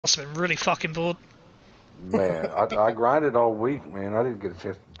Must have been really fucking bored. Man, I grinded all week, man. I didn't get a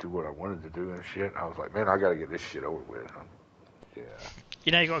chance to do what I wanted to do and shit. I was like, man, I gotta get this shit over with. Yeah.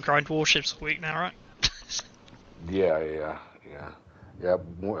 You know you got to grind warships a week now, right? Yeah. Yeah,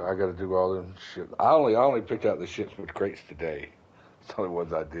 I got to do all them shit. I only picked out the shits with crates today. The only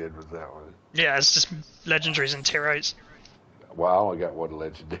ones I did was that one. Yeah, it's just legendaries and tier 8s. Well, I only got one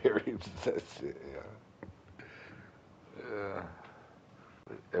legendary. That's it. Yeah.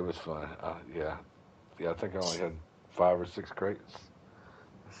 It was fun. Yeah. I think I only had 5 or 6 crates.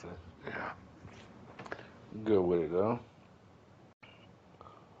 So, yeah. Good with it though.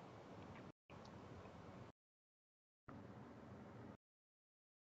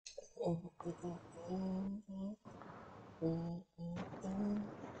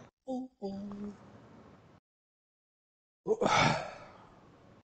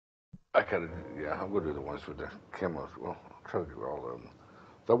 I gotta, yeah, I'm gonna do the ones with the camos. Well, I'll try to do all of them.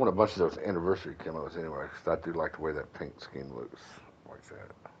 So I want a bunch of those anniversary camos anyway, because I do like the way that pink skin looks like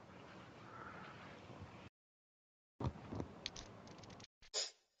that.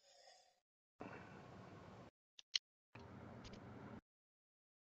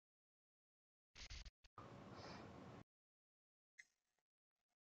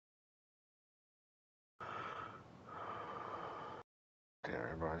 Damn,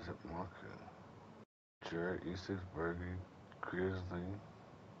 everybody's at market. Jared, Easton, Bergie, Grizzly,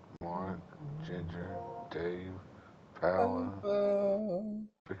 Mark, Ginger, Dave, Pala.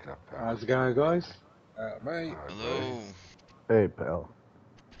 Pick up Pala. How's it going, guys? Mate. All right, buddy. Hello. Hey, pal.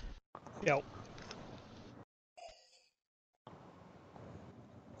 Yo.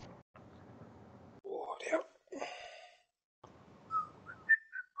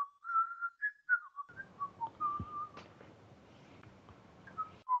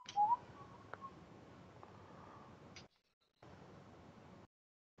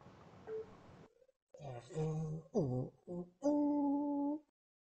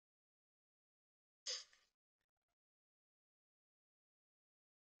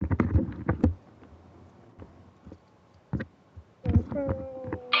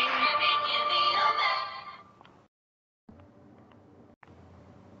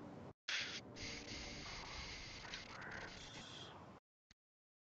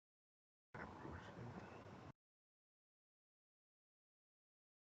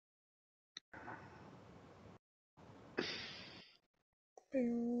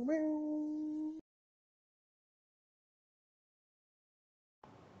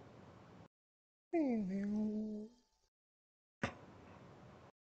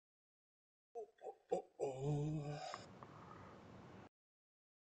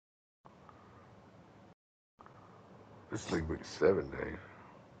 This league week 7, Dave.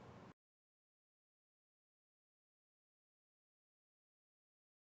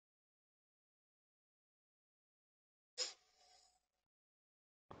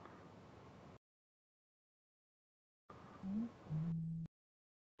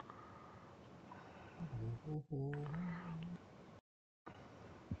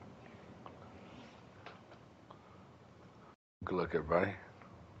 Good luck, everybody.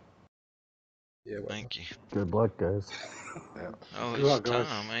 Yeah, well. Thank you. Good luck, guys. Yeah, Oh, Good it's luck, guys.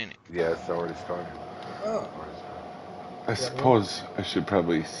 time, ain't it? yeah, it's already started. Oh. I suppose I should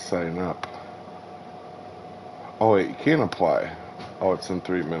probably sign up. Oh, wait, you can't apply. Oh, it's in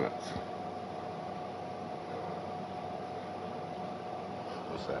 3 minutes.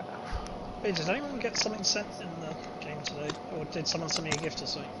 What's that? Hey, did anyone get something sent in the game today? Or did someone send me a gift or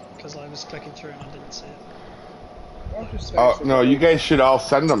something? Because I was clicking through and I didn't see it. Oh, no, you guys should all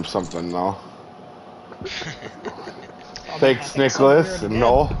send them something, though. I Thanks, think some of you Nicholas already and did,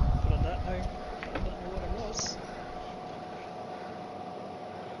 Noel. but I don't know what it was.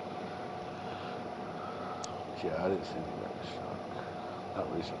 Yeah, I didn't see that shock. Not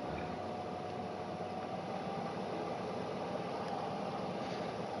recently.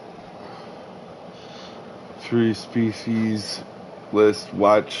 Three species list.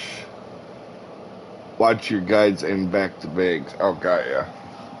 Watch your guides and back to bags. Oh, got ya.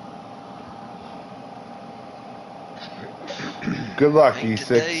 Good luck, Ain't E6.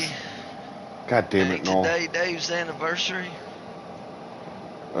 today, God damn it, ain't Noel. today Dave's anniversary?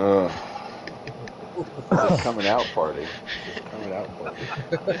 The coming out party. Just coming out party.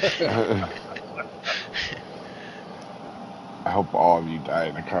 I hope all of you die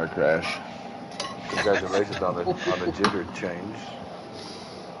in a car crash. Congratulations on the gender change.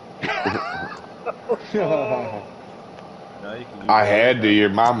 No, you can use I that. had to. Your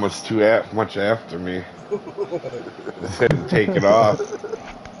mom was too much after me. Just had to take it off.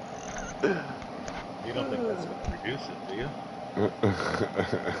 You don't think that's going to reduce it, do you?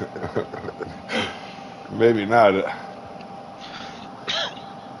 Maybe not.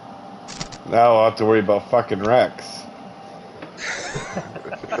 Now I'll have to worry about fucking Rex.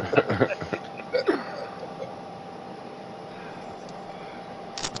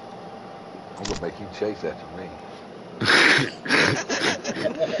 I'm gonna make you chase after me.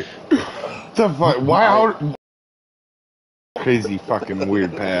 The fuck? Why? How? Crazy fucking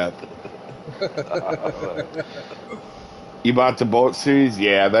weird path. You bought the boat series?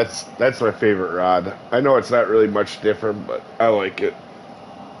 Yeah, that's my favorite rod. I know it's not really much different, but I like it.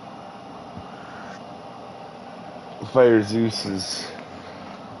 Fire Zeus is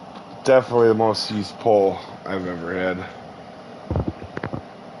definitely the most used pole I've ever had.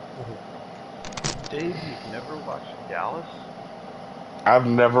 Dave, you've never watched Dallas? I've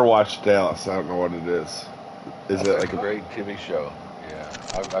never watched Dallas. I don't know what it is. Is That's it a like a... great TV show? Yeah,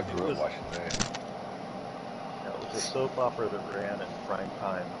 I grew up watching that. It was a soap opera that ran at prime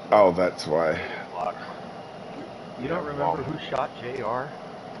time. Oh, that's why. You don't remember who shot JR?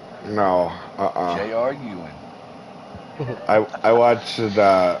 No. J.R. Ewing. I watched it,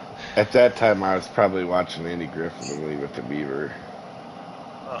 at that time I was probably watching Andy Griffith and Leave It to Beaver.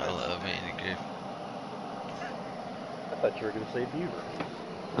 I love Andy Griffith. I thought you were going to say Beaver.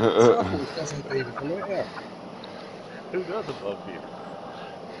 I thought it wasn't Beaver from it, yeah. Who doesn't love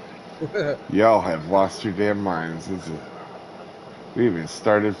Beaver? Y'all have lost your damn minds. We haven't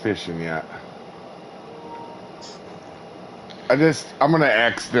started fishing yet. I'm gonna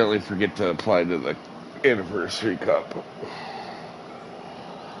accidentally forget to apply to the anniversary cup.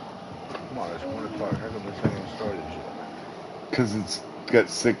 Come on, it's 1 o'clock. How come this ain't even started yet? Because it's got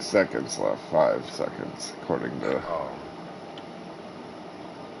 6 seconds left. 5 seconds, according to... Oh.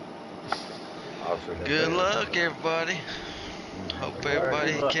 Good luck, everybody. Hope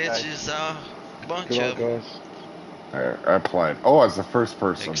everybody catches a bunch of them. I applied. Oh, I was the first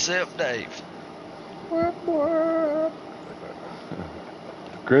person. Except Dave.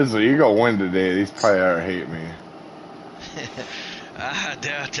 Grizzly, you gonna win today. These probably are hate me. I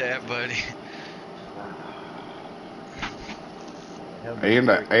doubt that, buddy. And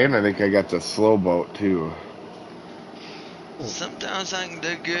I think I got the slow boat too. Sometimes I can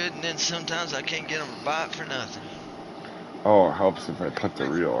do good, and then sometimes I can't get them to bite for nothing. Oh, it helps if I put the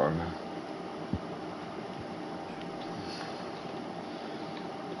reel on.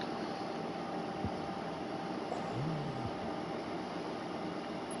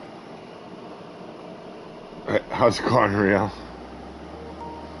 How's it going, Reel?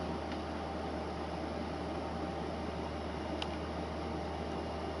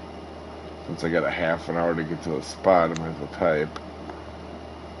 Since I got a half an hour to get to the spot, I might as well type.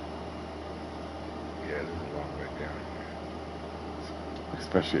 Yeah, there's a long way down here.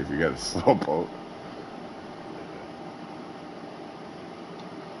 Especially if you got a slow boat.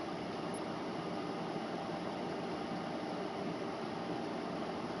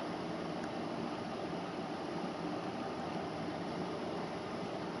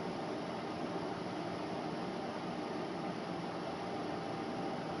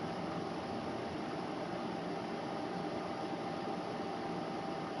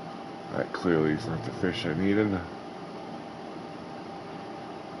 That clearly isn't the fish I needed.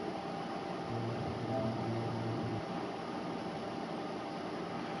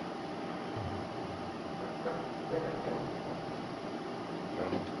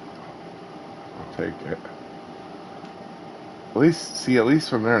 I'll take it. At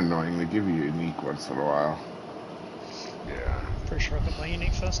least when they're annoying, they give you unique once in a while. Yeah. Pretty sure I got my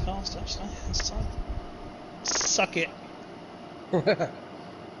unique first cast actually this time. Suck it.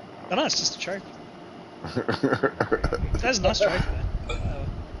 Oh no, it's just a trophy. That's a nice trophy though.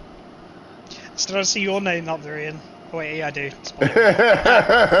 Still don't see your name up there, Ian. Oh wait, yeah I do.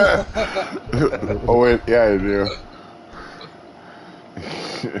 Oh wait, yeah I do.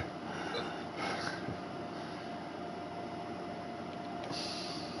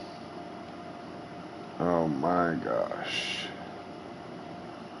 Oh my gosh.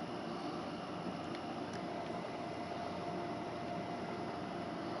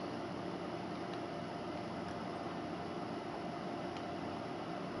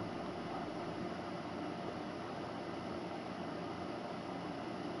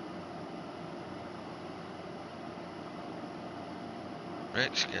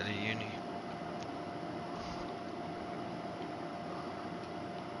 Rex got a uni.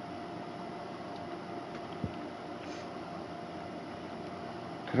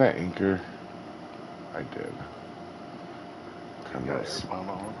 Did I anchor? I did. I'm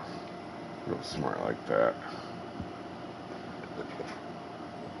real smart like that.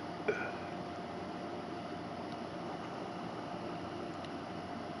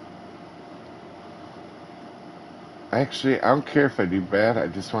 Actually, I don't care if I do bad. I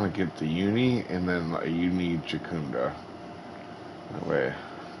just want to get the uni and then a uni Jacunda. That way,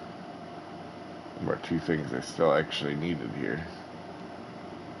 there are two things I still actually needed here.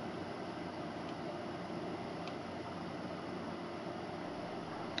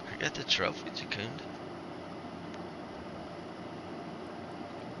 I got the trophy, Jakunda.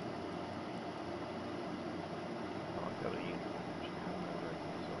 Oh, I got a unit.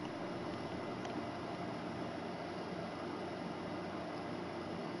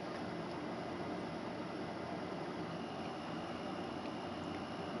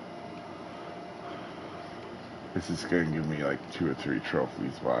 This is going to give me like 2 or 3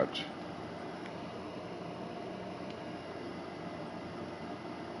 trophies, watch.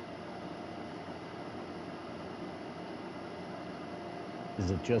 Is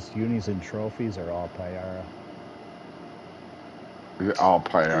it just unis and trophies or all Pyara? All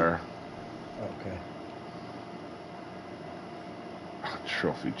Pyar. Okay.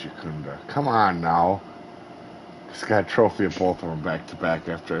 Trophy Jacunda. Come on now. Just got a trophy of both of them back to back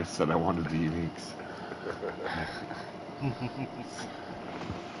after I said I wanted the uniques.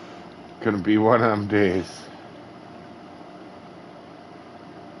 Gonna be one of them days.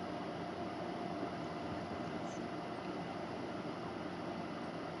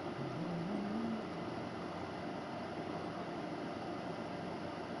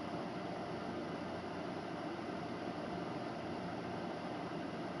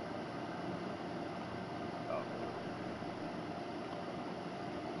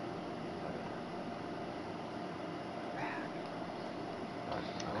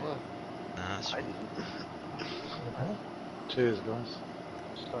 Nice. I didn't. Cheers, guys.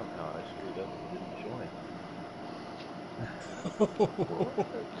 Somehow I screwed up and didn't join. Here we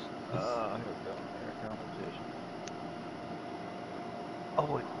go. Air competition.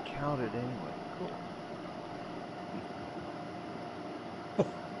 Oh, it counted anyway. Cool.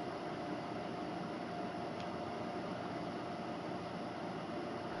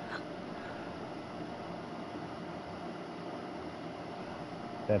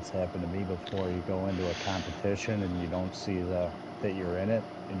 That's happened to me before. You go into a competition and you don't see that you're in it,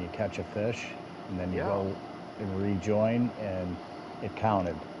 and you catch a fish, and then you Yeah. go and rejoin, and it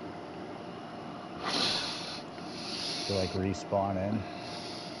counted. You like respawn in.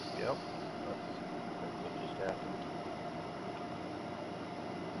 Yep. That's what just happened.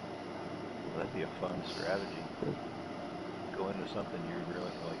 Well, that'd be a fun strategy. Go into something you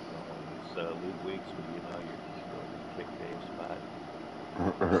really like. You don't want to use lead weeks, but you know you're just going to kick Dave's butt. To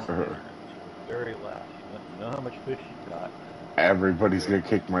the very left. You know how much fish you got. Everybody's gonna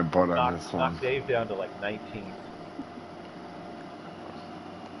kick my butt on this one. Knock Dave down to like 19th.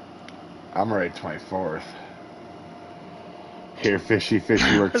 I'm right to my 4th. Here, fishy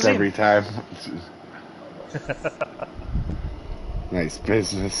works Azim. every time. Nice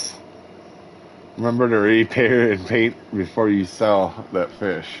business. Remember to repair and paint before you sell that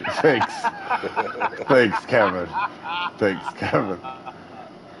fish. Thanks. Thanks, Kevin. Thanks, Kevin.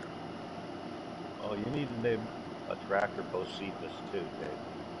 Oh, you need to name a tractor Bocephus too, Dave.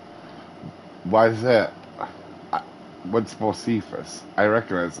 Why is that? What's Bocephus? I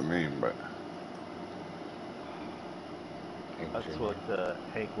recognize the name, but... That's what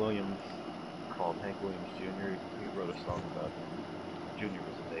Hank Williams called Hank Williams Jr. He wrote a song about him. Jr.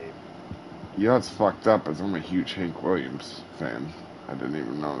 was a Dave. You know what's fucked up is I'm a huge Hank Williams fan. I didn't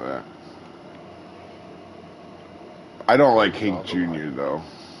even know that. I don't like Hank Jr. though.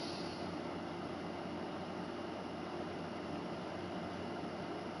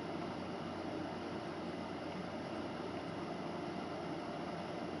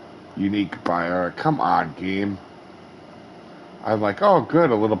 Unique Pyara. Come on, game. I'm like, oh, good,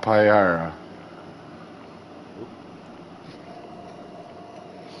 a little Pyara.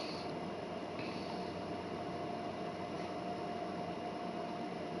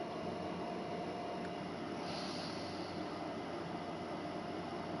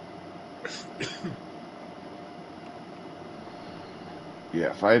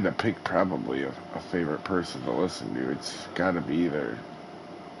 Yeah, if I had to pick probably a favorite person to listen to, it's got to be either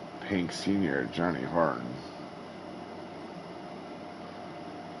Hank Sr. or Johnny Horton.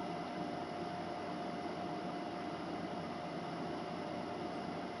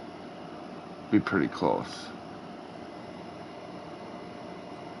 Be pretty close.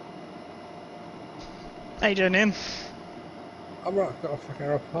 How you doing, Ian? I'm right, I've got a fucking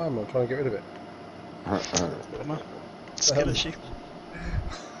Arapaima, I'm trying to get rid of it. Bummer. Scared of you.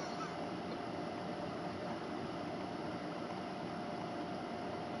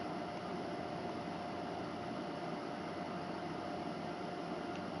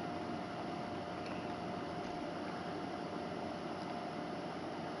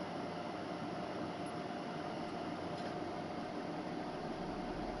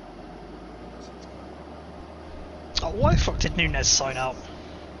 why the fuck did Nunes sign up?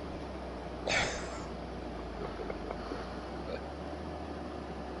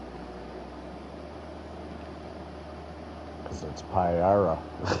 Because it's Pyara.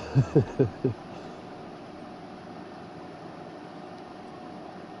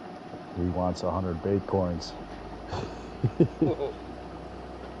 He wants 100 Bitcoins.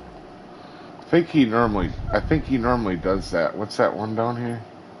 I think he normally does that. What's that one down here?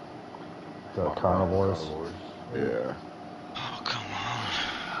 The carnivores. Yeah. Oh, come on.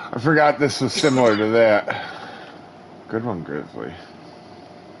 I forgot this was similar to that. Good one, Grizzly.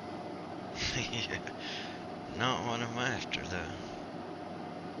 Yeah. Not what I'm after, though.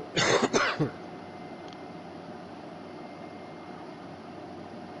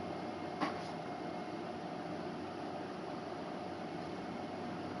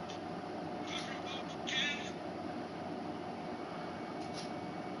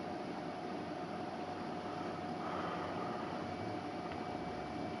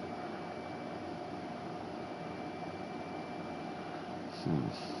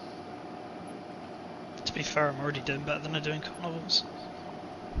 To be fair, I'm already doing better than I do in carnivals.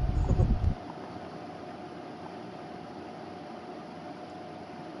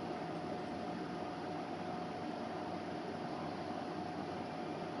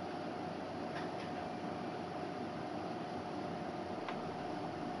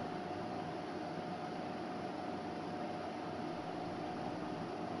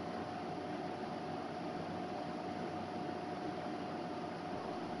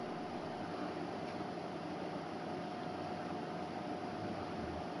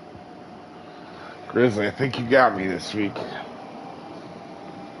 Grizzly, I think you got me this week.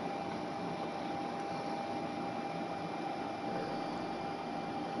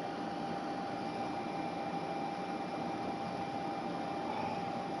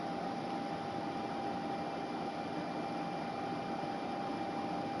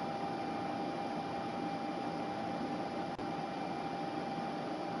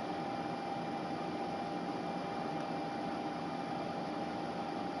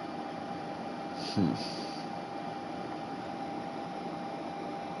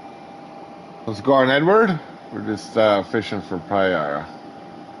 Let's go on, Edward. We're just fishing for Pyara.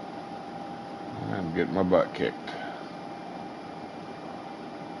 I'm getting my butt kicked.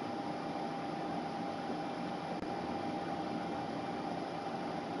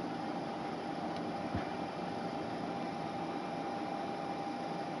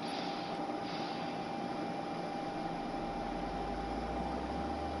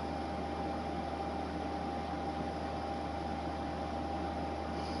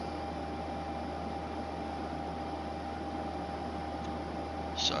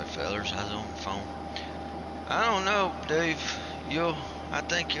 Sorry, fellas, I was on the phone. I don't know, Dave. I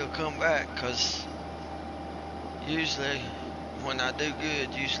think you'll come back, 'cause usually when I do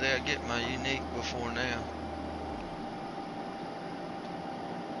good, usually I get my unique before now.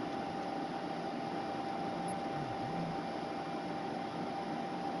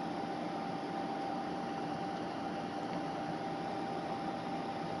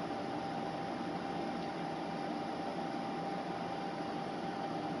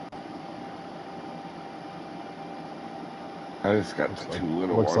 I just got the two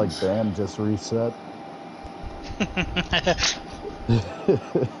little Looks ones. like Bam just reset. Looks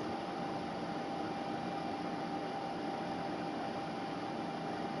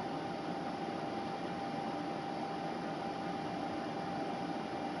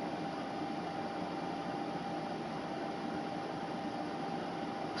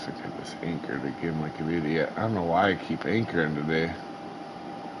like I just anchored again like an idiot. I don't know why I keep anchoring today.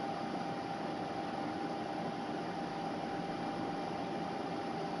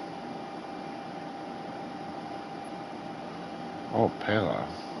 Oh, Pela.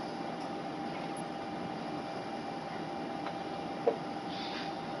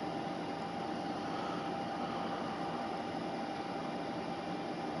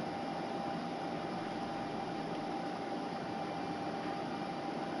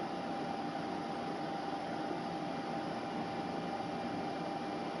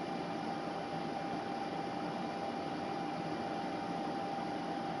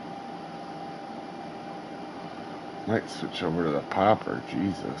 Might switch over to the popper.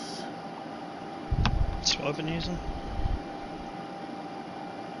 Jesus. That's what I've been using.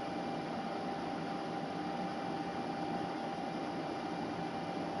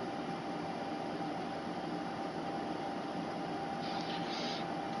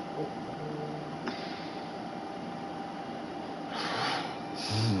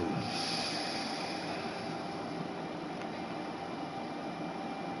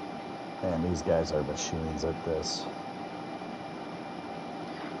 And Man, these guys are machines at this.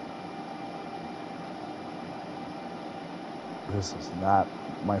 This is not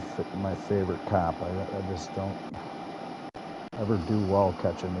my favorite comp. I just don't ever do well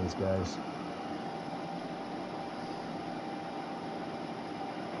catching these guys.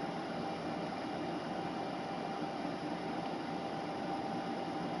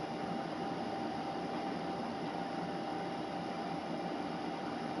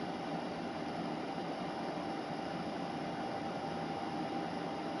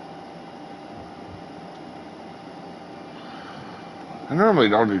 I normally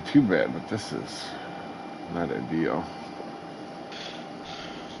don't do too bad, but this is not ideal.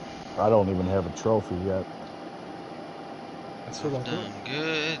 I don't even have a trophy yet. That's all I've I got. done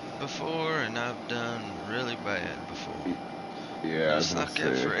good before, and I've done really bad before. Yeah, I was It's gonna like say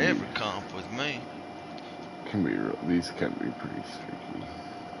that for it can every comp with me. these can be pretty streaky.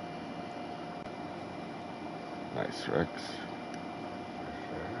 Nice, Rex.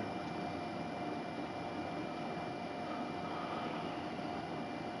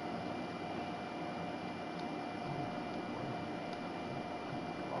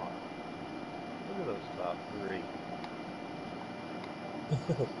 Look at those top three.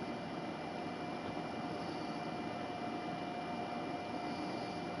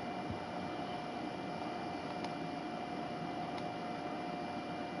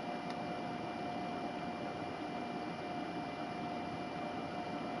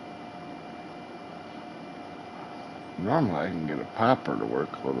 Normally I can get a popper to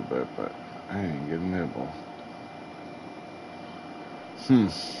work a little bit, but I ain't getting nibble. I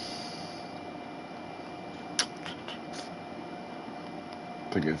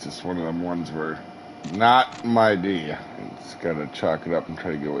think it's just one of them ones where not my idea. It's gotta chalk it up and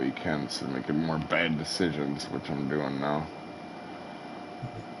try to get what you can instead of making more bad decisions, which I'm doing now.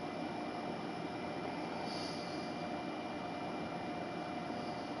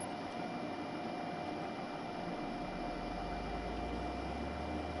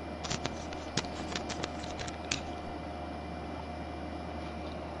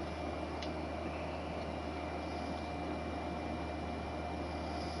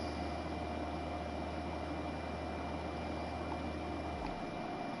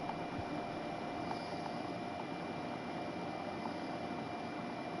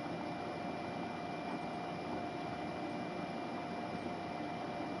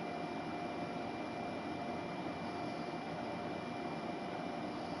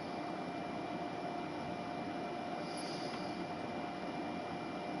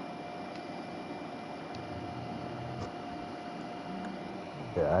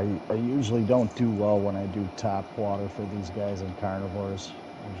 Yeah, I usually don't do well when I do top water for these guys in carnivores.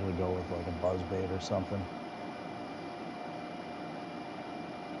 I usually go with like a buzzbait or something.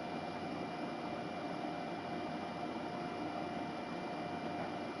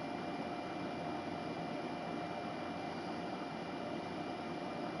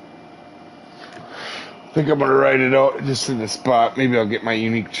 I think I'm gonna write it out just in the spot. Maybe I'll get my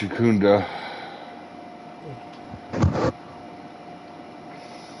unique chikunda.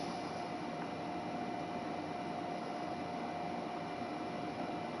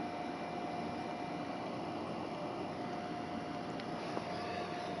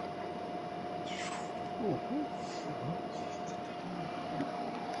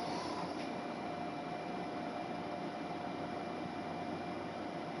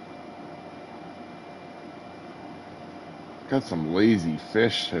 Got some lazy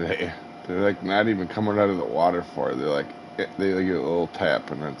fish today. They're like not even coming out of the water for it. They're like they get a little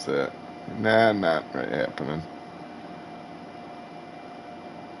tap and that's it. Nah, not right happening.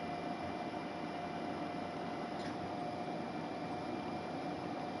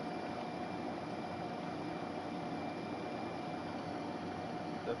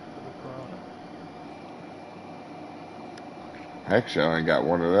 Except for the piranha. Actually, I only got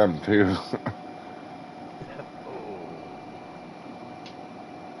one of them too. Oh,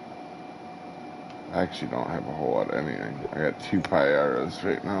 I actually don't have a whole lot of anything. I got 2 pairas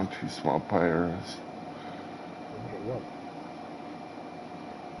right now, 2 small pairas.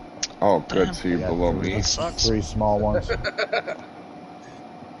 Oh, good. Damn. So I you're got below That me. sucks. 3 small ones.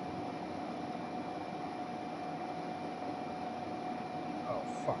 Oh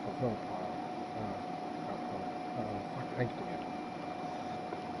fuck! I've got a pile. Fucking hate it again.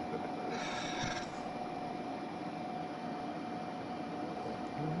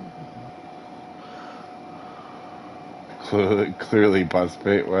 Clearly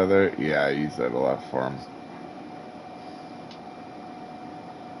buzzbait weather. Yeah, I use that a lot for them.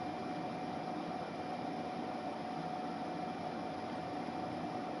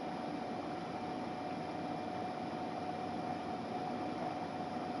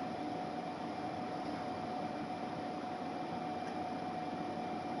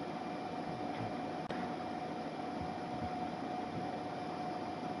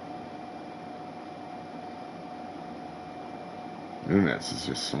 Nunes is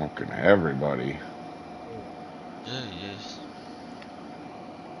just smoking everybody. Yeah, he is.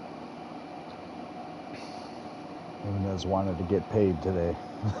 Nunez wanted to get paid today.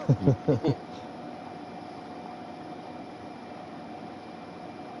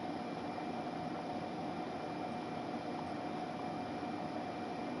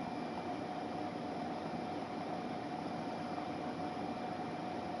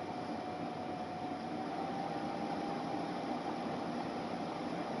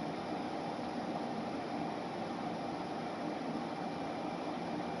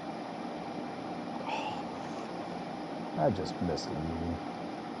 I just missed the meeting.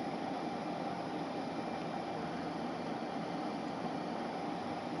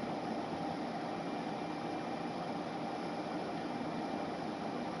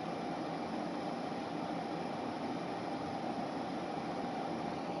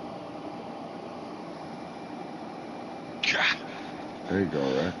 God, There you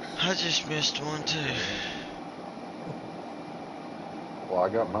go, Rex. I just missed one too. Well, I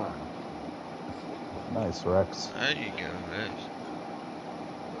got mine. Nice, Rex. There you go, Rex.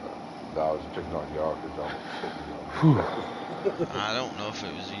 I was picking on y'all because y'all Whew. I don't know if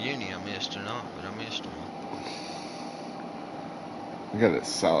it was a uni I missed or not, but I missed one. I got a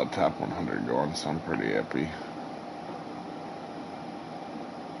solid top 100 going, so I'm pretty happy.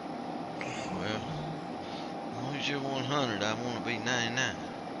 Well, as long as you're 100, I want to be 99.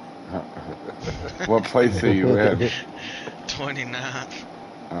 What place are you in? 29th.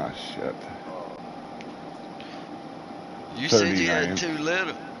 Oh, shit. You said you had 39th. two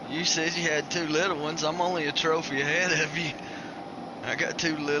little. You said you had two little ones. I'm only a trophy ahead of you. I got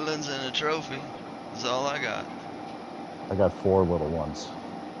two little ones and a trophy. That's all I got. I got 4 little ones.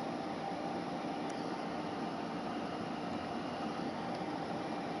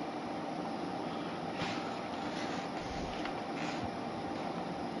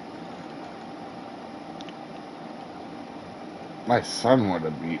 My son would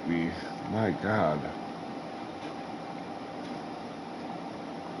have beat me. My God.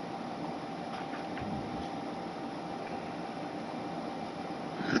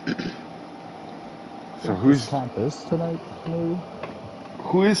 So This comp is tonight, maybe?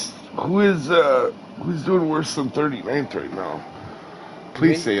 who's doing worse than 39th right now?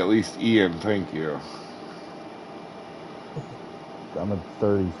 Please mean? say at least Ian, thank you. I'm at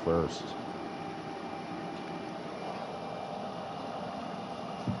 31st.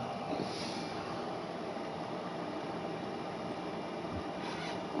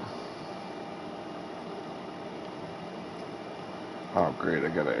 Oh great, I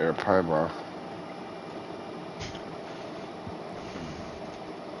got an air pie bar.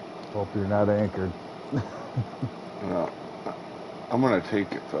 Hope you're not anchored. No, I'm gonna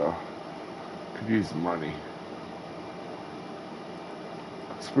take it though. Could use the money.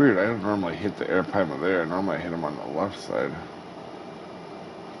 It's weird, I don't normally hit the air pie there. Normally I hit them on the left side.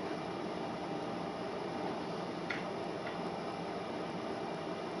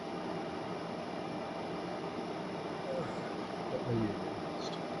 What are you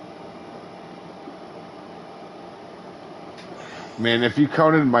against? Man, if you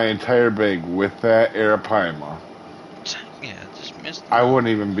counted my entire bag with that Arapaima, Yeah, just missed. I wouldn't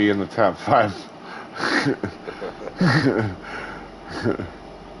even be in the top 5.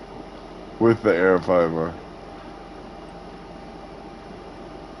 With the Arapaima.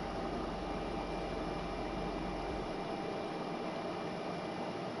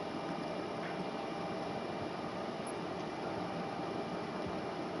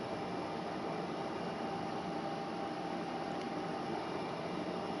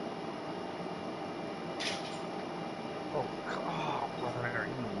 Oh, runner,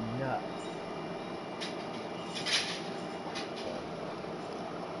 you nut.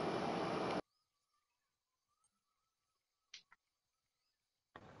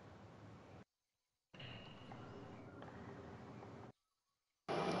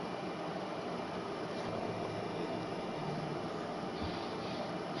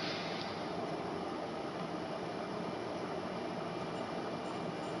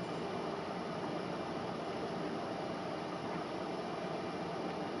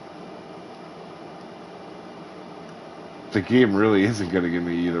 The game really isn't going to give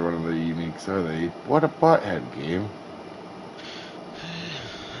me either one of the uniques, are they? What a butthead game.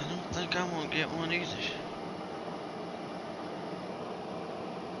 I don't think I'm gonna get one either.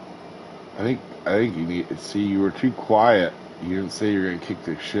 I think you need. See, you were too quiet. You didn't say you're going to kick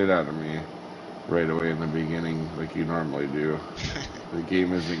the shit out of me right away in the beginning like you normally do. The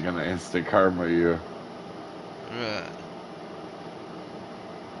game isn't going to instant karma you. Right.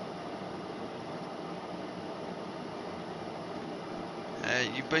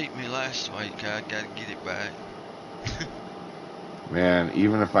 Yeah, you beat me last week. I gotta get it back. Man,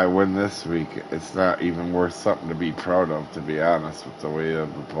 even if I win this week, it's not even worth something to be proud of, to be honest, with the way that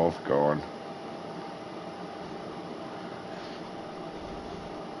we're both going.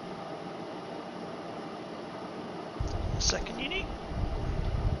 Second unit.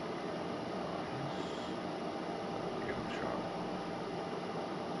 Give him a shot.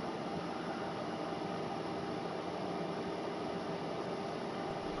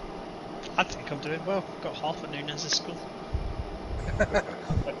 I think I'm doing well. Got half a Nunes at school.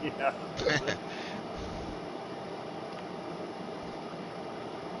 Yeah.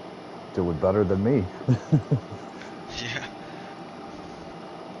 Doing better than me. Yeah.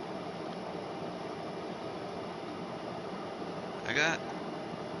 I got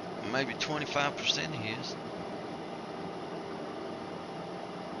maybe 25% of his.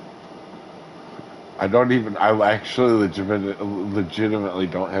 I actually legitimately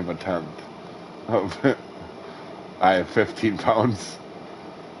don't have a tenth of it. I have 15 pounds.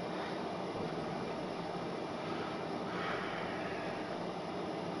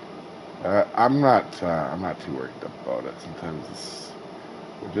 I'm not too worked up about it. Sometimes it's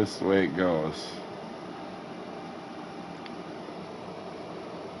just the way it goes.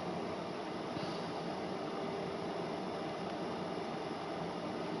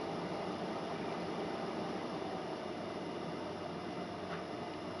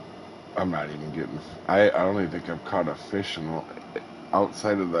 I'm not even getting. I don't even think I've caught a fish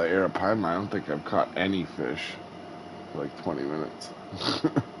outside of the Arapaima. I don't think I've caught any fish for like 20 minutes.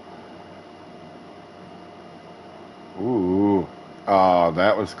 Ooh,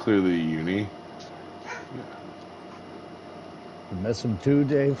 that was clearly a uni. You miss him too,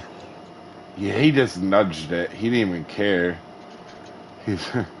 Dave? Yeah, he just nudged it. He didn't even care.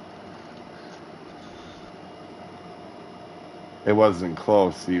 It wasn't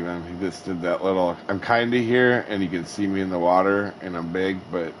close even. He just did that little. I'm kind of here, and you can see me in the water, and I'm big,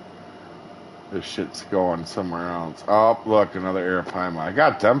 but this shit's going somewhere else. Oh, look, another Arapaima. I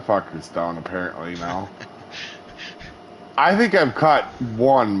got them fuckers down apparently now. I think I've caught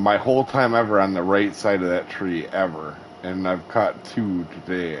one my whole time ever on the right side of that tree ever, and I've caught two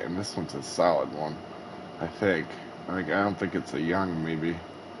today, and this one's a solid one. I think. I don't think it's a young, maybe.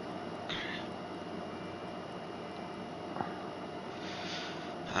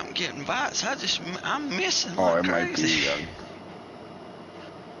 I'm getting bites. I'm missing Oh, like it might be crazy. a young.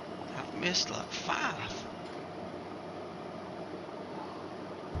 I've missed like 5.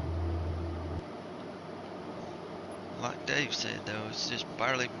 Like Dave said, though, it's just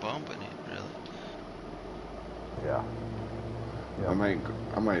barely bumping it, really. Yeah.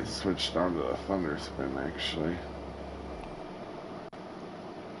 I might switch down to the thunder spin actually.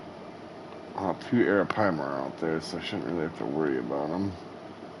 Oh, 2 Arapaima are out there, so I shouldn't really have to worry about them.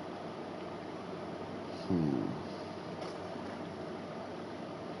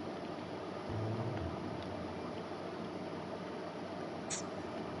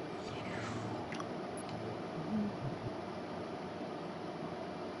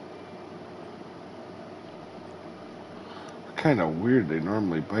 Kind of weird. They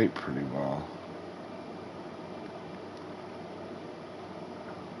normally bite pretty well.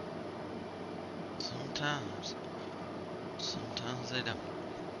 Sometimes they don't.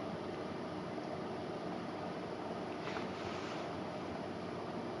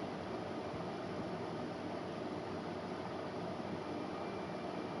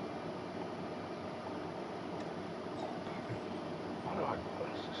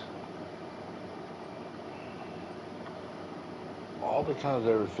 All the times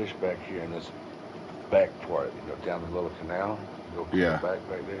I ever fished back here in this back part, down the little canal, Yeah. back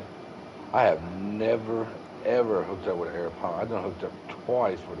there, I have never, ever hooked up with an Arapaima. I've done hooked up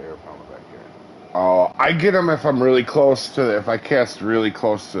twice with an Arapaima back here. Oh, I get them if I'm really close to if I cast really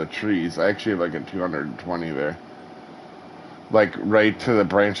close to the trees. I actually have like a 220 there. Like right to the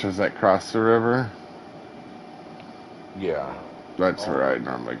branches that cross the river. Yeah. That's where I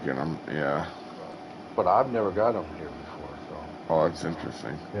normally get them, yeah. But I've never got them here before, so. Oh, that's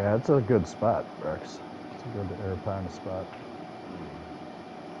interesting. Yeah, it's a good spot, Rex. It's a good Arapaima spot.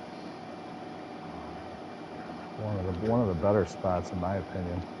 One of the better spots, in my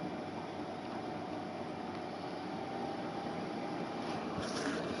opinion.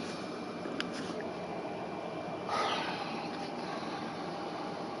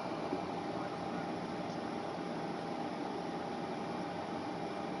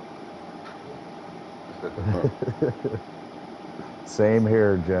 Same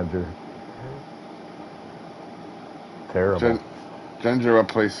here, Ginger. Terrible. Ginger, what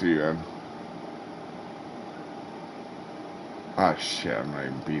place are you in? Oh shit, I'm not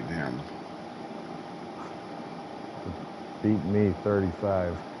even beating him. Beat me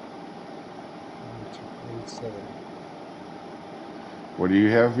 35. 27. What do you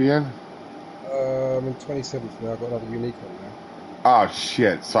have, Ian? I'm in 27th now. I've got another unique one Oh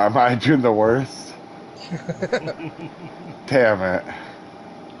shit, so am I doing the worst? now. Damn it.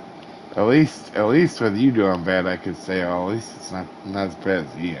 At least with you doing bad, I could say, oh, at least it's not as bad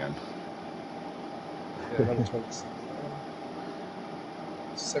as Ian. Yeah, another 26.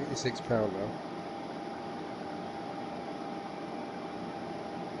 76 pound now.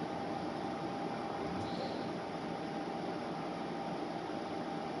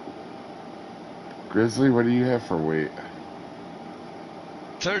 Grizzly, what do you have for weight?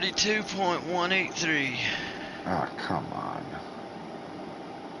 32.183. Oh, come on.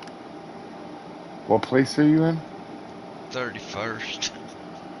 What place are you in? 31st.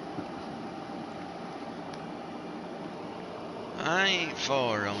 I ain't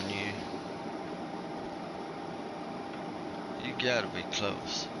far on you. You gotta be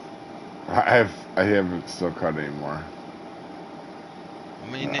close. I haven't still caught any more.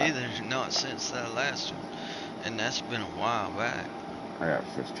 Me neither, not since that last one. And that's been a while back. I got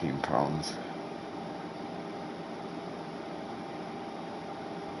 15 pounds.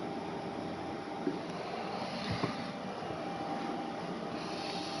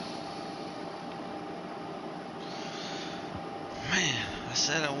 Man, I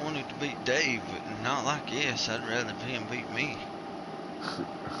said I wanted to beat Dave, but not like this. I'd rather him beat me.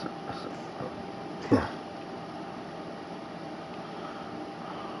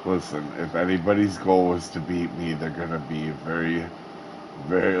 Listen, if anybody's goal was to beat me, they're gonna be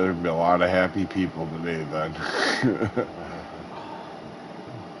there'll be a lot of happy people today then.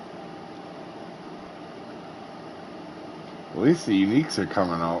 At least the uniques are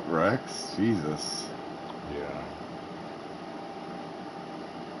coming out, Rex. Jesus. Yeah.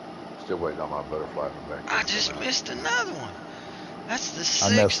 Still waiting on my butterfly from back. I just missed another one. That's the I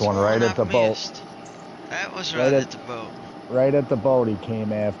missed sixth one right at I've the boat. missed. That was Right right at- at the boat. Right at the boat, he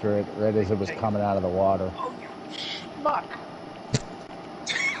came after it, right as it was coming out of the water. Oh, you schmuck!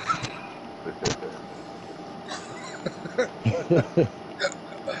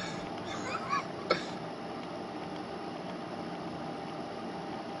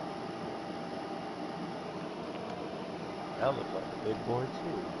 That looks like a big boy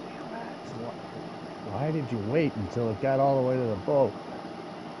too. Why did you wait until it got all the way to the boat?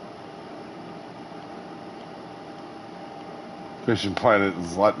 Fishing Planet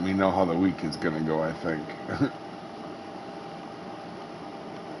is letting me know how the week is gonna go, I think.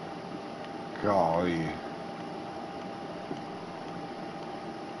 Golly.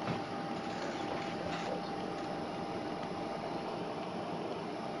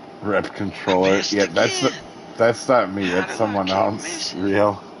 Rep controller. missed Yeah, again. that's not me, How that's do I someone keep else. missing?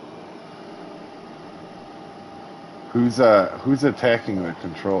 Real. Who's attacking the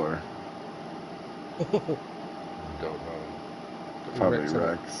controller? Don't know. Probably Rex,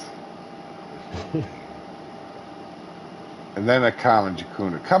 Rex. And then a common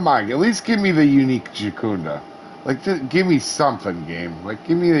Jacunda. Come on, at least give me the unique Jacunda. Like, just give me something, game. Like,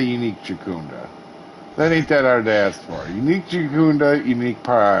 give me the unique Jacunda. That ain't that hard to ask for. Unique Jacunda, unique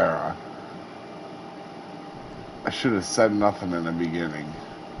Pariara. I should have said nothing in the beginning.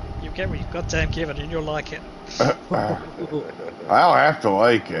 You get what you've goddamn given and you'll like it. I don't have to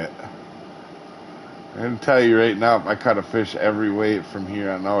like it. I can tell you right now, if I caught a fish every weight from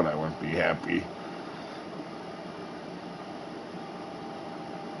here on out, I wouldn't be happy.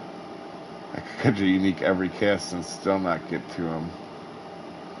 I could catch a unique every cast and still not get to him.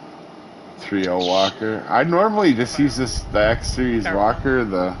 3-0 Walker. I normally just use the X Series Walker,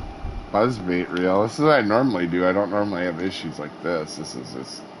 the buzzbait reel. This is what I normally do. I don't normally have issues like this. This is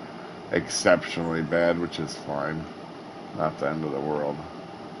just exceptionally bad, which is fine. Not the end of the world.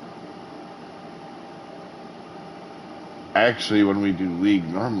 Actually, when we do league,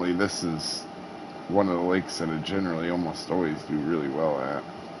 normally this is one of the lakes that I generally almost always do really well at.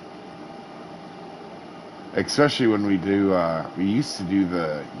 Especially when we do, we used to do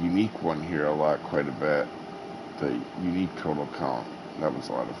the unique one here a lot, quite a bit. The unique total count. That was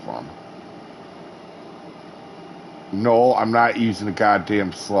a lot of fun. No, I'm not using a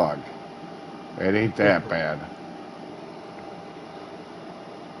goddamn slug. It ain't that bad.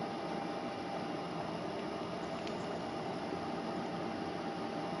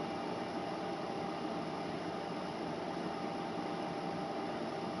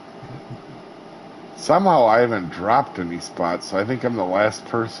 Somehow I haven't dropped any spots, so I think I'm the last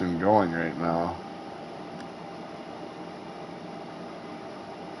person going right now.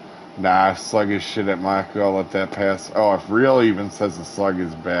 Nah, slug is shit at Mako. I'll let that pass. Oh, if Real even says the slug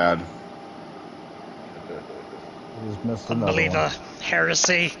is bad. You just missed another one. Unbeliever.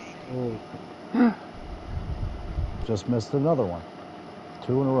 Heresy. Just missed another one.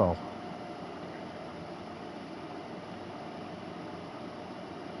 2 in a row.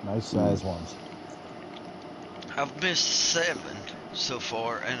 Nice size ones. I've missed 7 so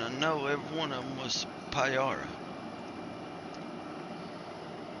far, and I know every one of them was Payara.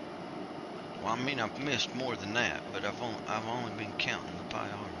 Well, I mean, I've missed more than that, but I've only been counting the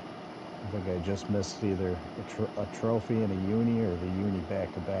Payara. I think I just missed either a trophy and a uni or the uni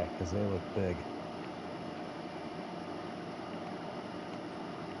back to back because they look big.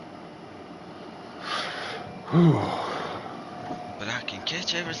 But I can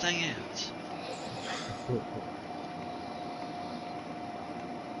catch everything else.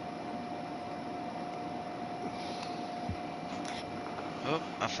 Oh,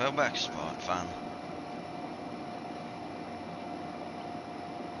 I fell back a spot finally.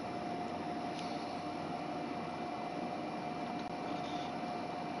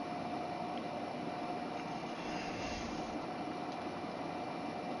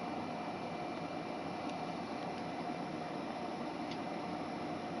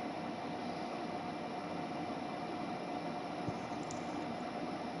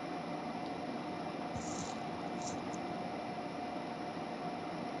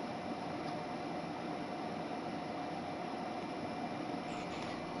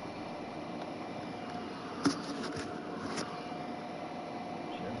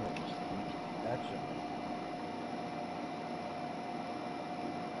 General just keeps catching them.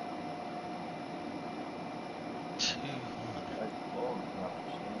 Like long enough for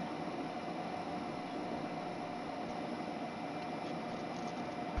standing.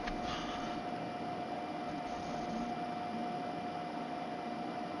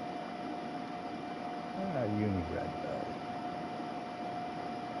 Uni red belt.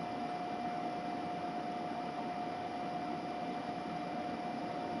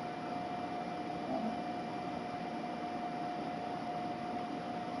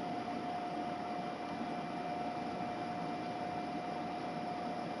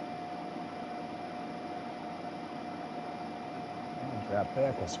 Drop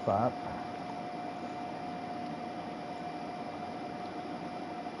back a spot.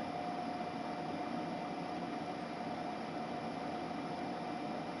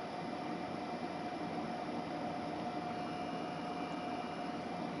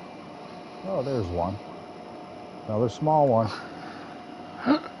 Oh, there's one. Another small one.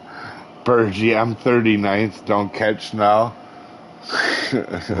 Bergie, I'm 39th. Don't catch now.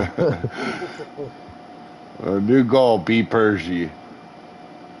 A new goal, beat Bergie.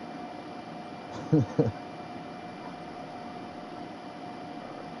 Took that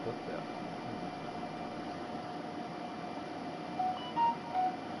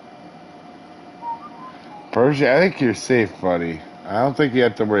one. Bergie, I think you're safe, buddy. I don't think you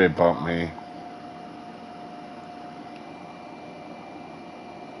have to worry about me.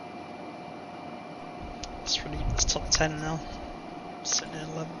 It's top 10 now. Sitting in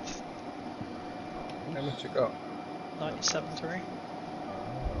 11th. How much you got? 97.3.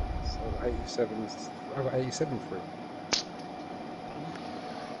 So 87. I got 87.3.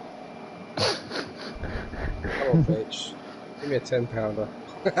 Come on, bitch. Give me a 10-pounder.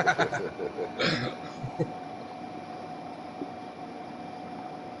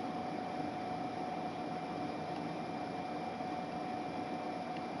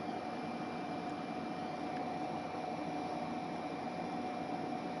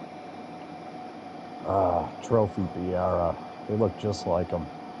 Trophy Biara. They look just like them.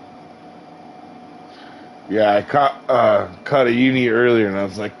 Yeah, I caught a uni earlier, and I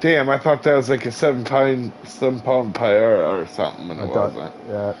was like, "Damn! I thought that was like a 7-pound Pyara or something, and it wasn't."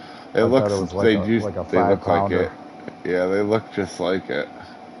 Yeah, It I looks. thought it was They like a They look like 5-pounder. it. Yeah, they look just like it.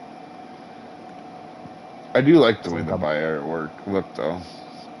 I do like the It's way like the Pyara look though.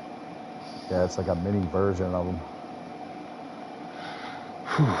 Yeah, it's like a mini version of them.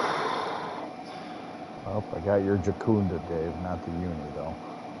 Oh, I got your Jacunda, Dave, not the uni though.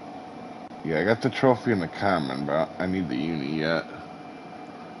 Yeah, I got the trophy in the common, but I need the uni yet.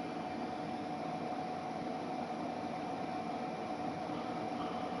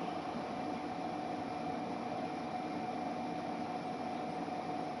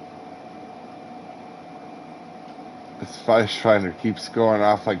 This fish finder keeps going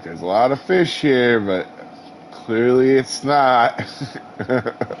off like there's a lot of fish here, but clearly it's not.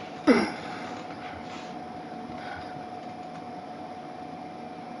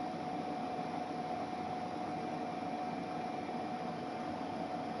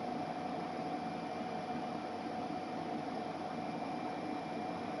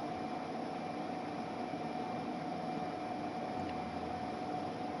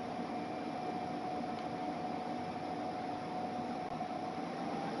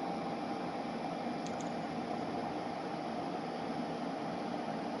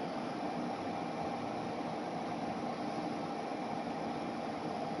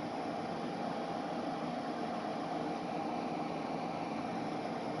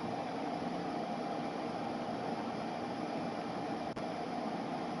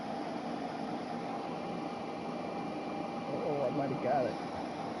 I got it.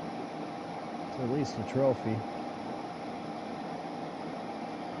 It's at least a trophy.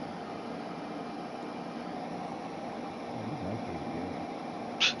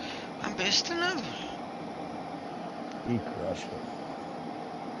 I'm best to know. He crushed it.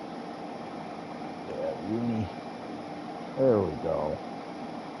 Yeah, Uni. There we go.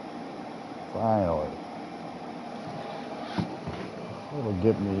 Finally. It'll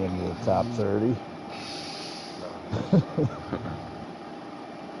get me into the top 30. Just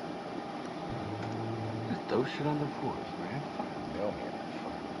throw shit on the porch, man. Fucking mailman.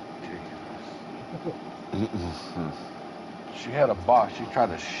 Fucking ridiculous. She had a box. She tried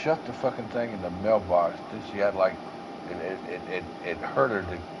to shut the fucking thing in the mailbox. Then she had like, it hurt her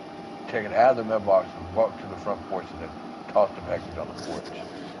to take it out of the mailbox and walk to the front porch and then toss the package on the porch.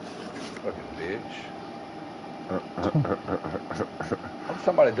 Fucking bitch. I'm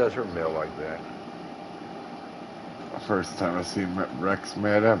somebody does her mail like that. First time I seen Rex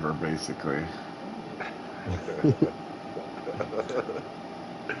mad ever, basically.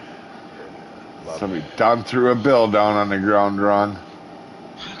 Somebody down threw a bill down on the ground wrong.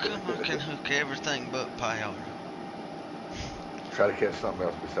 How come I can hook everything but Pyara? Try to catch something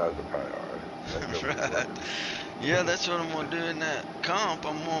else besides the Pyara. Right. Yeah, that's what I'm gonna do in that comp.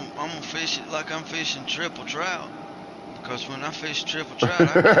 I'm gonna fish it like I'm fishing triple trout. Because when I fish triple trout,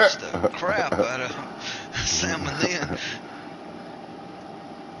 I catch the crap out of salmon then.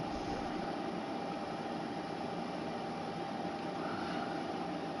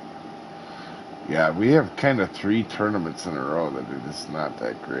 Yeah, we have kind of 3 tournaments in a row that are just not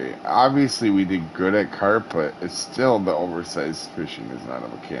that great. Obviously, we did good at carp, but it's still the oversized fishing is not a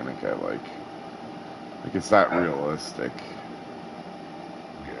mechanic I like. Like, it's not realistic.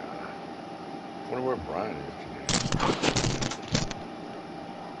 Yeah. I wonder where Brian is today.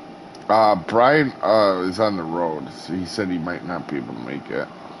 Brian is on the road, so he said he might not be able to make it.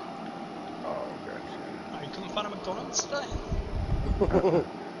 Oh, gotcha. Oh, you couldn't find a McDonald's today?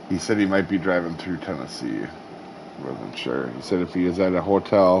 He said he might be driving through Tennessee. Wasn't sure. He said if he is at a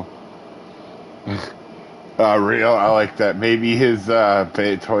hotel. Real, I like that. Maybe his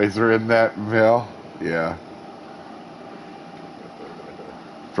toys were in that mail. Yeah.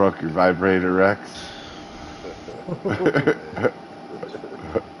 Broke your vibrator, Rex. Well,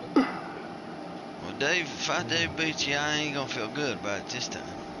 Dave, if I do beat you, I ain't gonna feel good about it this time.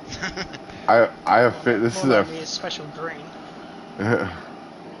 I have fit. This More is likely a special green.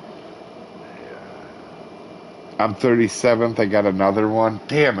 I'm 37th. I got another one.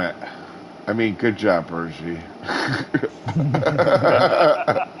 Damn it. I mean, good job, Bergie.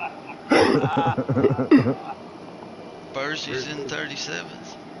 Bergie's in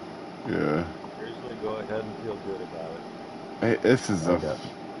 37th. Yeah. Seriously, go ahead and feel good about it. Hey, this is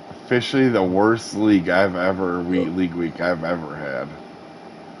officially the worst league I've ever week I've ever had.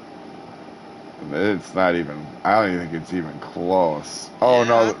 And it's not even. I don't even think it's even close. Oh yeah,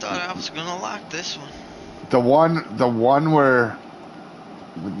 no! I thought I was gonna like this one. The one where.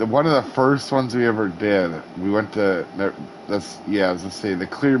 One of the first ones we ever did, we went to, I was gonna say, the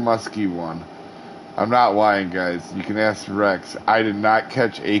clear musky one. I'm not lying, guys. You can ask Rex. I did not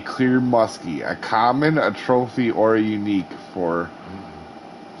catch a clear muskie, a common, a trophy, or a unique for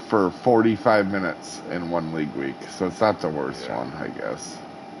 45 minutes in one league week. So it's not the worst one, I guess.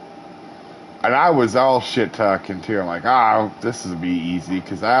 And I was all shit talking too. I'm like, this will be easy,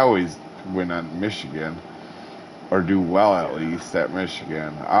 because I always win on Michigan. Or do well, at least, at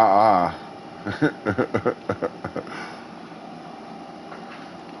Michigan. Yeah, that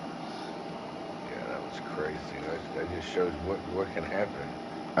was crazy. That just shows what can happen.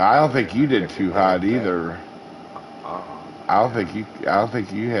 I don't think you did too hot either. I don't think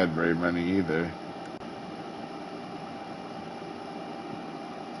you had very many either.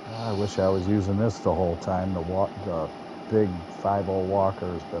 I wish I was using this the whole time. The big 5.0 walker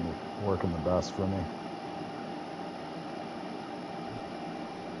has been working the best for me.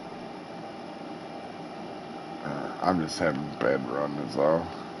 I'm just having a bad run is all.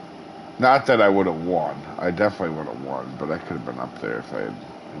 Not that I would have won. I definitely would have won, but I could have been up there if I had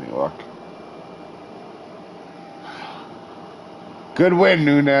any luck. Good win,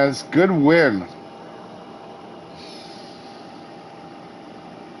 Nunez. Good win.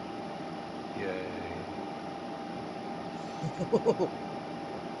 Yay.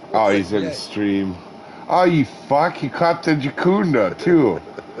 Oh, he's in the stream. Oh, you fuck. He caught the Jacunda, too.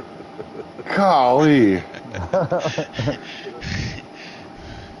 Golly.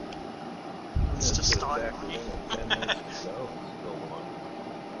 It's just starting. 10 minutes to go. Still one.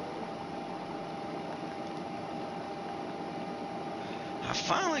 I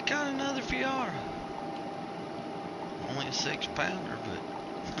finally got another VR. only a 6-pounder, but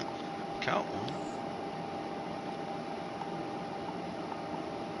caught one.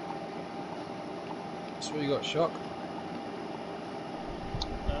 So you got shock?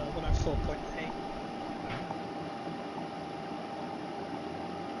 104.8.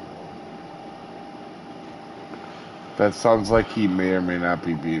 That sounds like he may or may not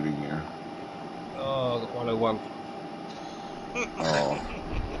be beating you. Oh, I got 101. Oh.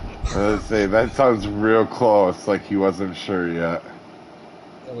 I was gonna say, that sounds real close, like he wasn't sure yet.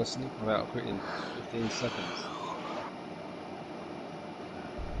 I'm gonna sneak one out quick in 15 seconds.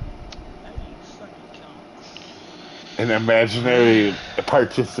 An imaginary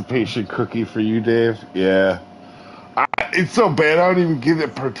participation cookie for you, Dave? Yeah. It's so bad I don't even get a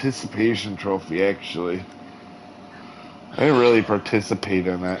participation trophy, actually. I didn't really participate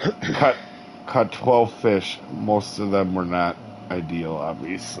in that. Caught 12 fish. Most of them were not ideal,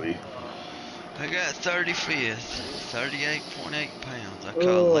 obviously. I got 35th, 38.8 pounds. I caught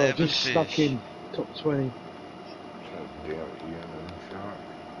Oh, 11 just fish. stuck in top 20. God damn it, you got another shot.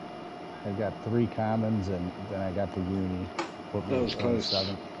 I got 3 commons and then I got the uni. Put me That at was close.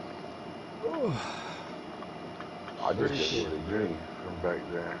 27. I just didn't really agree from back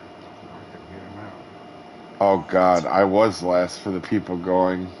there. I could get him out. Oh, God. I was last for the people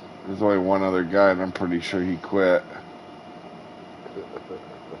going. There's only one other guy, and I'm pretty sure he quit.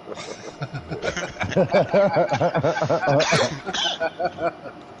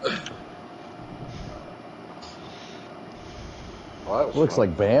 Well, that was Looks fun.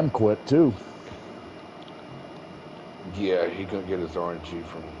 like Bam quit too. Yeah, he couldn't get his RNG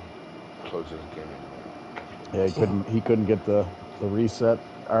from closing his game. Yeah, he couldn't get the reset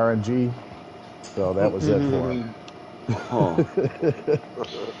RNG, so that was it for him. Huh.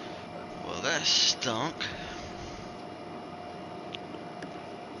 Well, that stunk.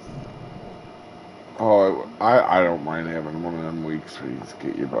 Oh, I don't mind having one of them weeks where you just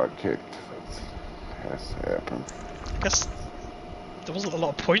get your butt kicked. That has to happen. I guess there wasn't a lot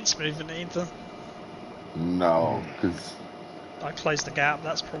of points moving either. No, because I closed the gap,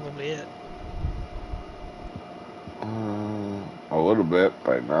 that's probably it. a little bit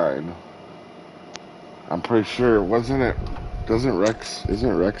by 9. I'm pretty sure, wasn't it? Isn't Rex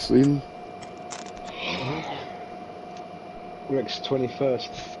leading? Rex 21st.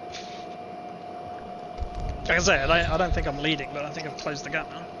 Like I say, I don't think I'm leading, but I think I've closed the gap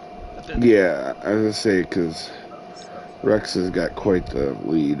now. A bit. Yeah, I was gonna say because Rex has got quite the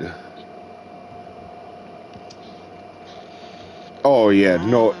lead. Oh yeah,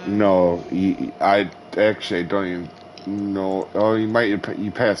 no. I actually don't even know. Oh,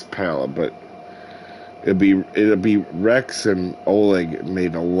 you passed Pala, but it'll be Rex and Oleg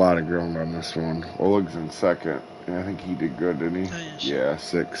made a lot of ground on this one. Oleg's in second, and I think he did good, didn't he? Oh, yeah, sure. Yeah,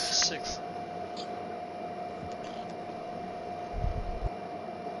 6. 6.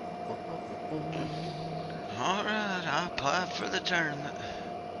 Alright, I applied for the tournament.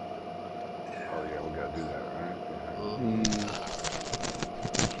 Oh yeah, we gotta do that, right? Mm.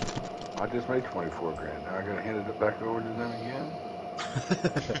 I just made 24 grand. Now I gotta hand it back over to them again.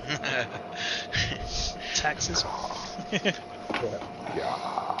 Taxes. Yeah.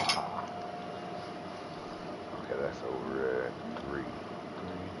 Okay, that's over at 3.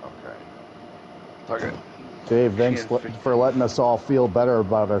 Okay. Dave, thanks for letting us all feel better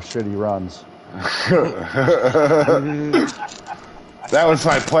about our shitty runs. That was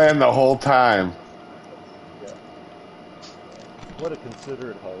my plan the whole time. Yeah. What a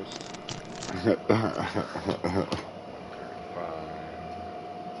considerate host.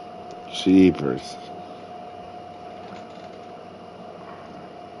 Jeepers.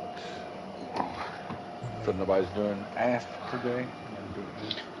 So nobody's doing ask today?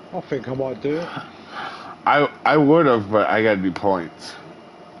 I think I might do it. I would have, but I gotta do points.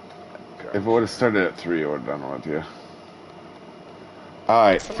 Okay. If it would have started at 3, I would have done with you.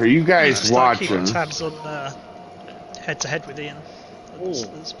 Alright, for you guys Start keeping watching. tabs on head-to-head with Ian at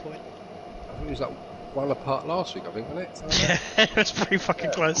this point. I think it was like 1 apart last week, I think, wasn't it? Yeah, it was pretty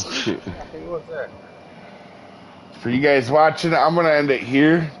fucking close. I think it was there. For you guys watching, I'm gonna end it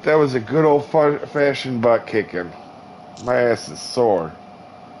here. That was a good old-fashioned butt kicking. My ass is sore.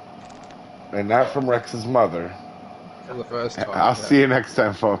 And not from Rex's mother. For the first time. I'll see you next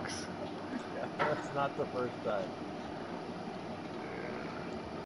time, folks. That's not the first time.